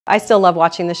I still love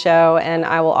watching the show, and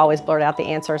I will always blurt out the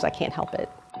answers. I can't help it.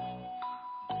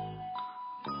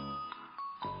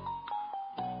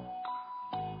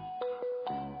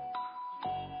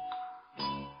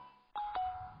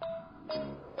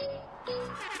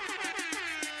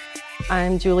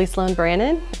 I'm Julie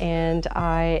Brannon, and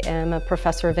I am a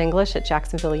professor of English at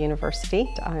Jacksonville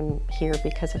University. I'm here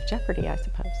because of Jeopardy, I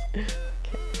suppose. Okay.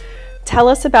 Tell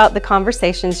us about the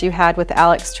conversations you had with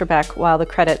Alex Trebek while the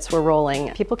credits were rolling.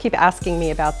 People keep asking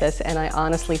me about this, and I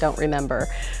honestly don't remember,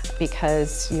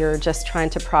 because you're just trying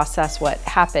to process what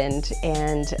happened,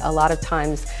 and a lot of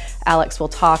times Alex will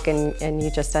talk and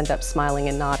you just end up smiling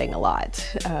and nodding a lot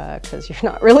because you're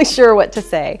not really sure what to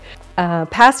say.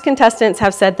 Past contestants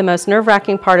have said the most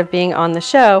nerve-wracking part of being on the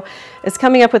show is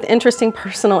coming up with interesting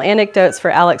personal anecdotes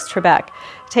for Alex Trebek.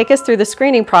 Take us through the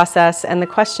screening process and the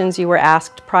questions you were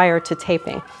asked prior to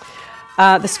taping.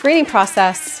 The screening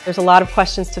process, there's a lot of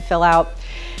questions to fill out,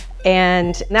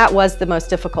 and that was the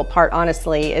most difficult part,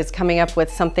 honestly, is coming up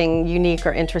with something unique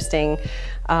or interesting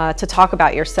to talk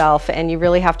about yourself. And you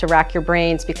really have to rack your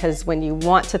brains, because when you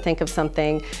want to think of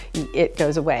something, it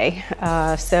goes away.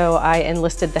 So I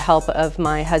enlisted the help of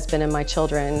my husband and my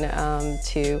children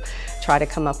to try to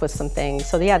come up with some things.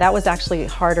 So yeah, that was actually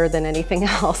harder than anything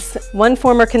else. One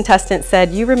former contestant said,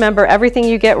 "You remember everything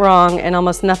you get wrong and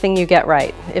almost nothing you get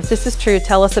right. If this is true,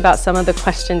 tell us about some of the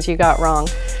questions you got wrong."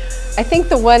 I think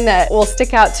the one that will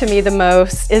stick out to me the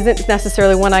most isn't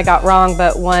necessarily one I got wrong,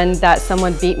 but one that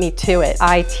someone beat me to it.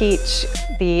 I teach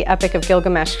the Epic of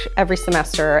Gilgamesh every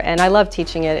semester, and I love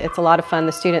teaching it. It's a lot of fun.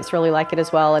 The students really like it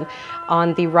as well. And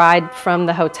on the ride from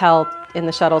the hotel in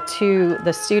the shuttle to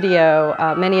the studio,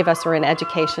 many of us were in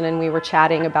education, and we were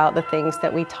chatting about the things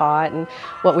that we taught and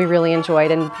what we really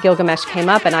enjoyed. And Gilgamesh came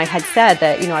up, and I had said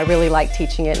that, I really liked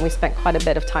teaching it, and we spent quite a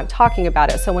bit of time talking about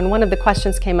it. So when one of the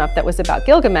questions came up that was about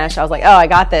Gilgamesh, I was like, oh, I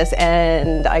got this,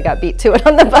 and I got beat to it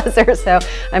on the buzzer. So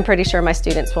I'm pretty sure my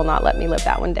students will not let me live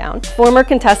that one down. Former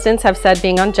contestants have said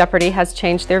being on Jeopardy has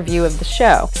changed their view of the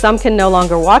show. Some can no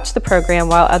longer watch the program,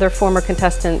 while other former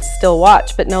contestants still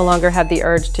watch, but no longer have the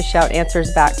urge to shout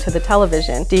answers back to the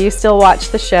television. Do you still watch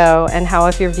the show, and how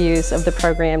have your views of the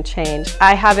program changed?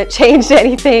 I haven't changed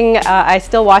anything. I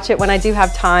still watch it when I do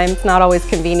have time. It's not always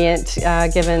convenient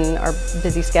given our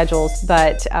busy schedules,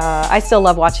 but I still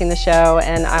love watching the show,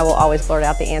 and I will always blurt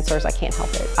out the answers. I can't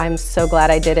help it. I'm so glad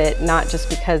I did it, not just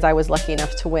because I was lucky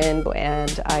enough to win,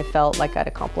 and I felt like I'd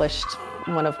accomplished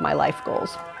one of my life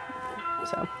goals.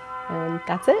 So, and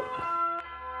that's it.